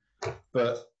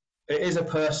 but it is a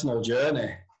personal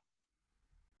journey.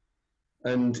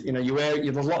 And you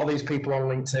have a lot of these people on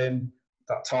LinkedIn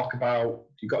that talk about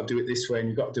you've got to do it this way and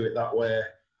you've got to do it that way.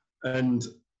 And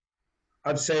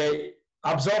I'd say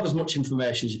absorb as much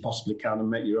information as you possibly can and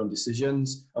make your own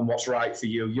decisions and what's right for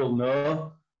you. You'll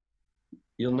know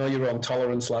your own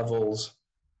tolerance levels.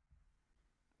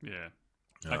 Yeah.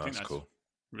 I think that's cool.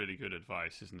 really good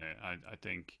advice, isn't it? I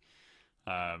think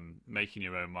making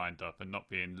your own mind up and not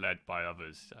being led by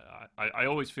others. I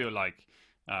always feel like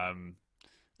um,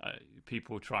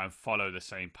 people try and follow the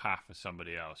same path as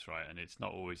somebody else, right? And it's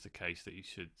not always the case that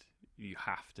you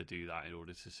have to do that in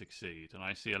order to succeed. And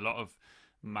I see a lot of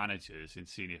managers in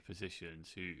senior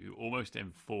positions who almost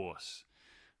enforce,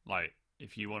 like,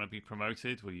 if you want to be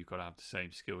promoted, well, you've got to have the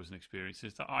same skills and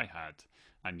experiences that I had,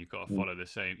 and you've got to follow the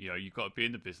same. You've got to be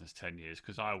in the business 10 years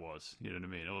because I was. You know what I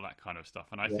mean? All that kind of stuff.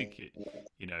 And I think it,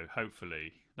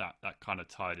 hopefully that kind of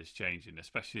tide is changing,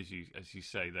 especially as you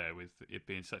say there, with it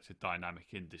being such a dynamic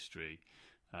industry.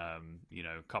 A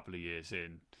couple of years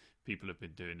in, people have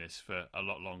been doing this for a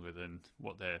lot longer than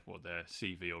what their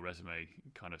CV or resume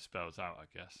kind of spells out, I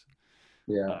guess.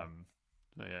 Yeah.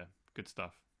 So yeah, good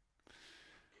stuff.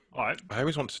 All right. I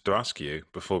always wanted to ask you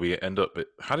before we end up, but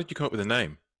how did you come up with the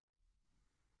name?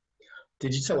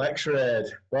 Digital X-Ray.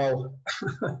 Well,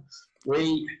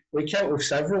 we came up with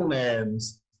several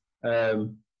names.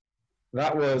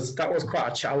 That was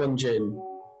quite a challenging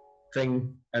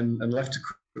thing, and left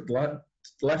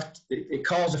it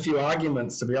caused a few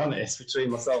arguments, to be honest,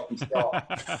 between myself and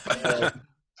Scott.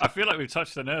 I feel like we've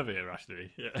touched the nerve here,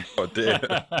 actually. Yeah. Oh dear.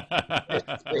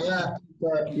 Yeah,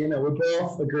 but we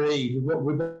both agreed.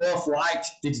 We both liked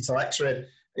Digital X-Ray.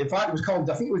 In fact, it was called,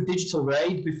 I think it was Digital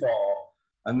Raid before,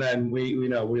 and then we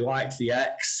liked the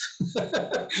X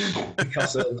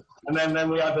because of, and then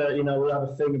we had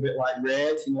a thing a bit like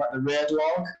Raid, like the Raid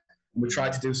log, and we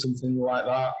tried to do something like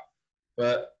that.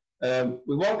 But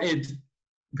we wanted,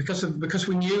 because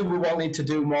we knew we wanted to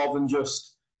do more than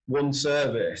just one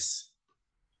service.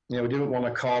 We didn't want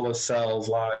to call ourselves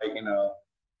like,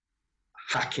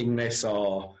 hacking this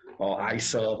or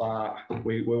ISO that.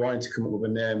 We wanted to come up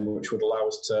with a name which would allow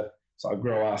us to sort of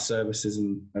grow our services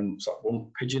and sort of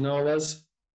won't pigeonhole us.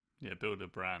 Yeah, build a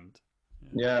brand.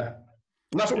 Yeah.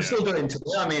 And that's what we're still doing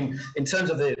today. I mean, in terms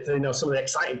of some of the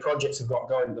exciting projects we've got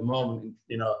going at the moment,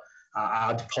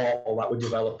 our ad portal that we're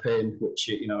developing, which,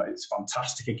 it's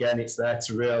fantastic. Again, it's there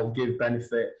to really give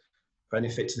benefit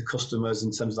to the customers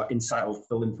in terms of that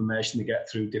insightful information they get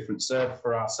through different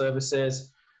for our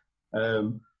services.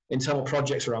 Internal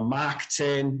projects around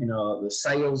marketing, the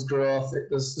sales growth.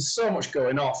 There's so much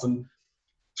going off. And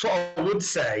what I would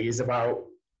say is about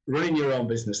running your own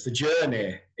business. The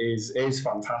journey is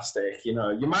fantastic. You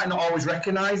might not always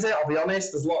recognize it, I'll be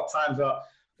honest. There's a lot of times that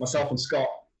myself and Scott,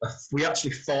 we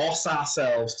actually force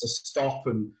ourselves to stop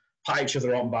and pat each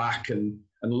other on back and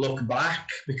look back,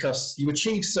 because you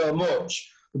achieve so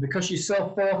much, but because you're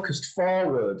so focused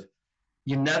forward,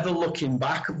 you're never looking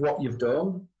back at what you've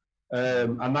done.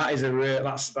 And that is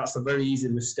that's a very easy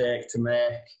mistake to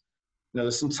make.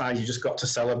 There's sometimes you just got to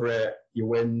celebrate your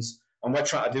wins, and we're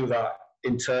trying to do that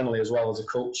internally as well as a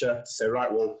culture, to say,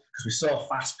 right, well, because we're so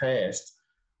fast paced,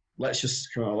 let's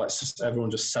just everyone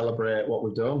just celebrate what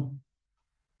we've done.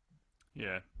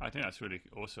 Yeah, I think that's really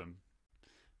awesome.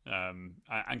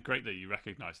 And great that you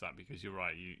recognise that, because you're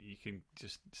right. You can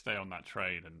just stay on that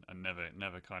train and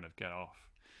never kind of get off.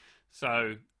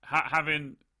 So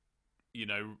having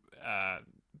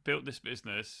built this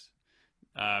business,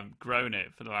 grown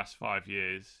it for the last 5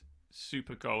 years,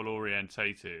 super goal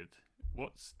orientated.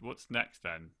 What's next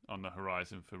then on the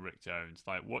horizon for Rick Jones?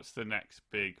 Like, what's the next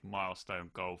big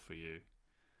milestone goal for you?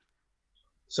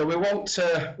 So we're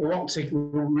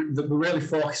really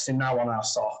focusing now on our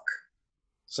SOC.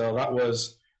 So that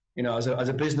was, as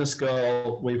a business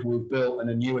goal, we've built an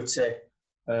annuity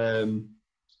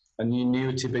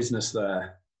business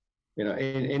there.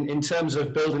 In terms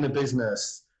of building a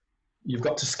business, you've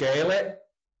got to scale it,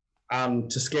 and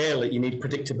to scale it, you need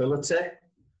predictability.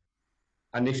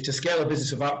 And to scale a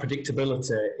business without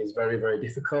predictability is very, very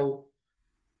difficult.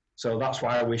 So that's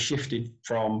why we shifted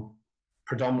from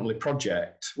predominantly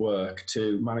project work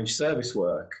to managed service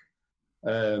work.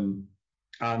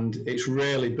 And it's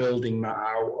really building that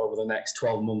out over the next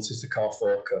 12 months is the core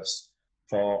focus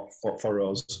for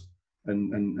us,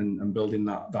 and building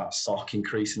that SOC,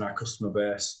 increasing our customer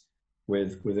base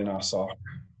within our SOC.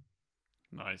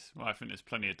 Nice. Well, I think there's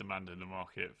plenty of demand in the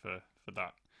market for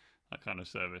that kind of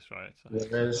service, right? So.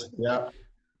 There is, yeah.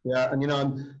 And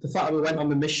the fact that we went on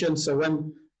the mission. So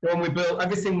when we built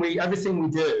everything we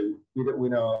do,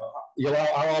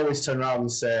 I'll always turn around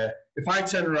and say, if I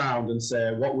turn around and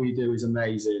say what we do is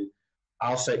amazing,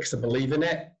 I'll say because I believe in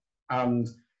it. And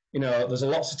there's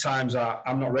lots of times that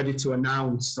I'm not ready to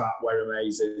announce that we're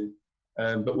amazing,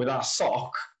 but with our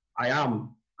SOC, I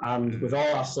am. And with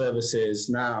all our services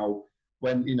now,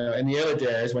 when in the early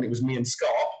days when it was me and Scott,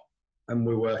 and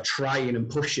we were trying and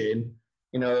pushing,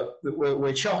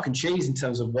 we're chalk and cheese in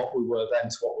terms of what we were then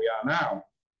to what we are now.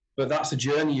 but that's a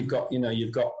journey you've got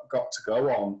to go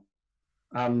on.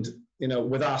 And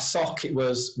with our SOC,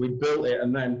 we built it,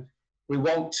 and then we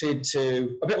wanted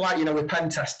to, a bit like with pen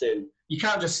testing. You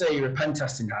can't just say you're a pen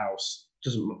testing house.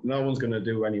 No one's going to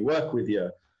do any work with you.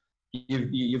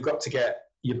 You've got to get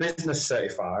your business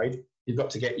certified. You've got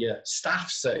to get your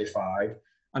staff certified,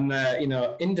 and they're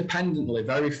independently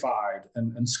verified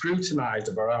and scrutinized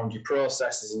around your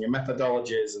processes and your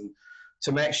methodologies, and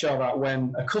to make sure that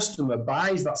when a customer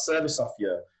buys that service off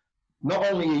you, not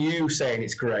only are you saying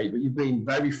it's great, but you've been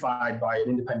verified by an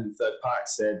independent third party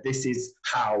to say this is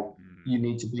how you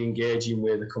need to be engaging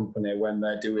with a company when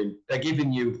they're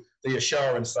giving you the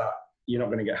assurance that you're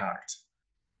not going to get hacked.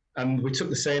 And we took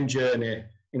the same journey,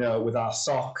 with our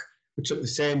SOC. We took the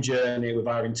same journey with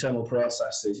our internal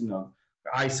processes,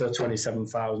 ISO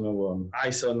 27001,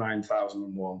 ISO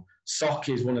 9001. SOC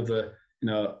is one of the,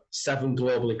 7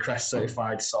 globally CREST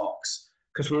certified SOCs,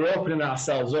 because we were opening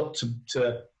ourselves up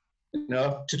to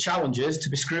challenges, to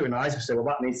be scrutinised. We say, well,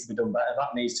 that needs to be done better,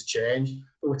 that needs to change.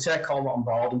 But we take all that on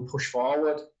board and push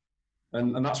forward.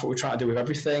 And that's what we try to do with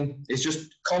everything. It's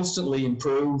just constantly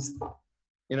improve.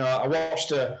 I watched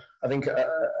there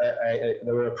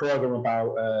were a program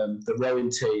about the rowing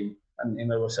team, and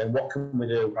they were saying, what can we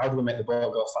do? How do we make the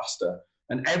boat go faster?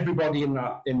 And everybody in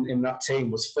that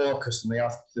team was focused, and they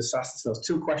asked themselves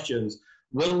 2 questions.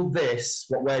 Will this,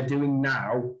 what we're doing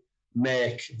now,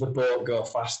 make the boat go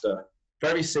faster?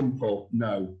 Very simple,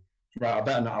 no. Right, I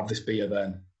better not have this beer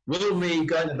then. Will me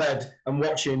going to bed and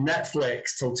watching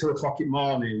Netflix till 2 o'clock in the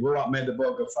morning, will that make the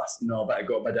boat go faster? No, I better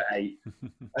go to bed at 8.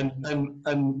 and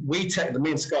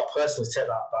me and Scott personally take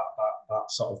that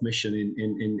sort of mission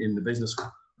in the business.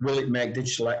 Will it make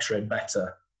Digital X-Ray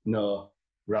better? No.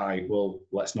 Right, well,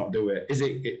 let's not do it.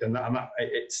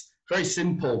 It's very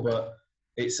simple, but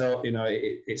it's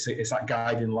that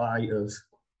guiding light of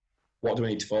what do we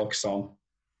need to focus on.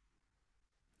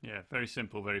 Yeah, very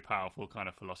simple, very powerful kind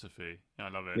of philosophy. I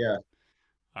love it. Yeah.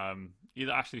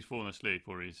 Either Ashley's fallen asleep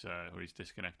or he's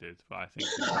disconnected, but I think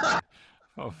he's gone.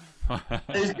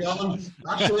 Ashley's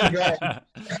gone.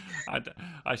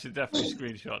 I should definitely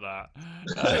screenshot that.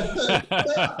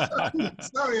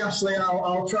 Sorry, Ashley.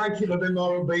 I'll try and keep a bit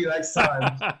more upbeat next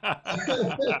time.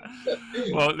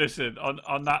 Well, listen.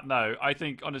 On that note, I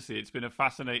think honestly, it's been a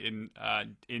fascinating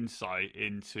insight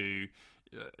into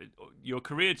your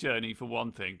career journey for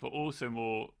one thing, but also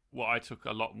more what I took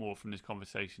a lot more from this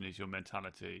conversation is your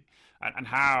mentality and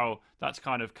how that's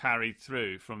kind of carried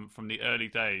through from the early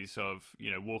days of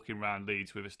walking around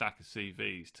Leeds with a stack of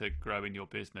CVs to growing your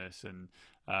business and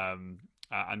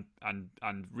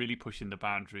really pushing the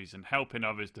boundaries and helping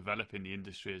others develop in the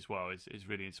industry as well is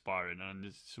really inspiring, and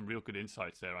there's some real good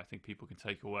insights there. I think people can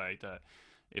take away that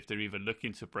if they're either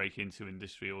looking to break into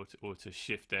industry or to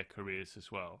shift their careers as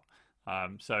well.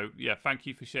 So yeah, thank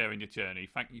you for sharing your journey.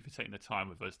 Thank you for taking the time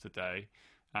with us today,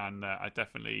 and I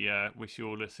definitely wish you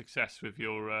all the success with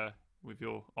your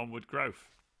onward growth.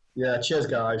 Yeah, cheers,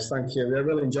 guys. Thank you. We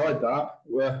really enjoyed that.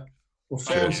 We're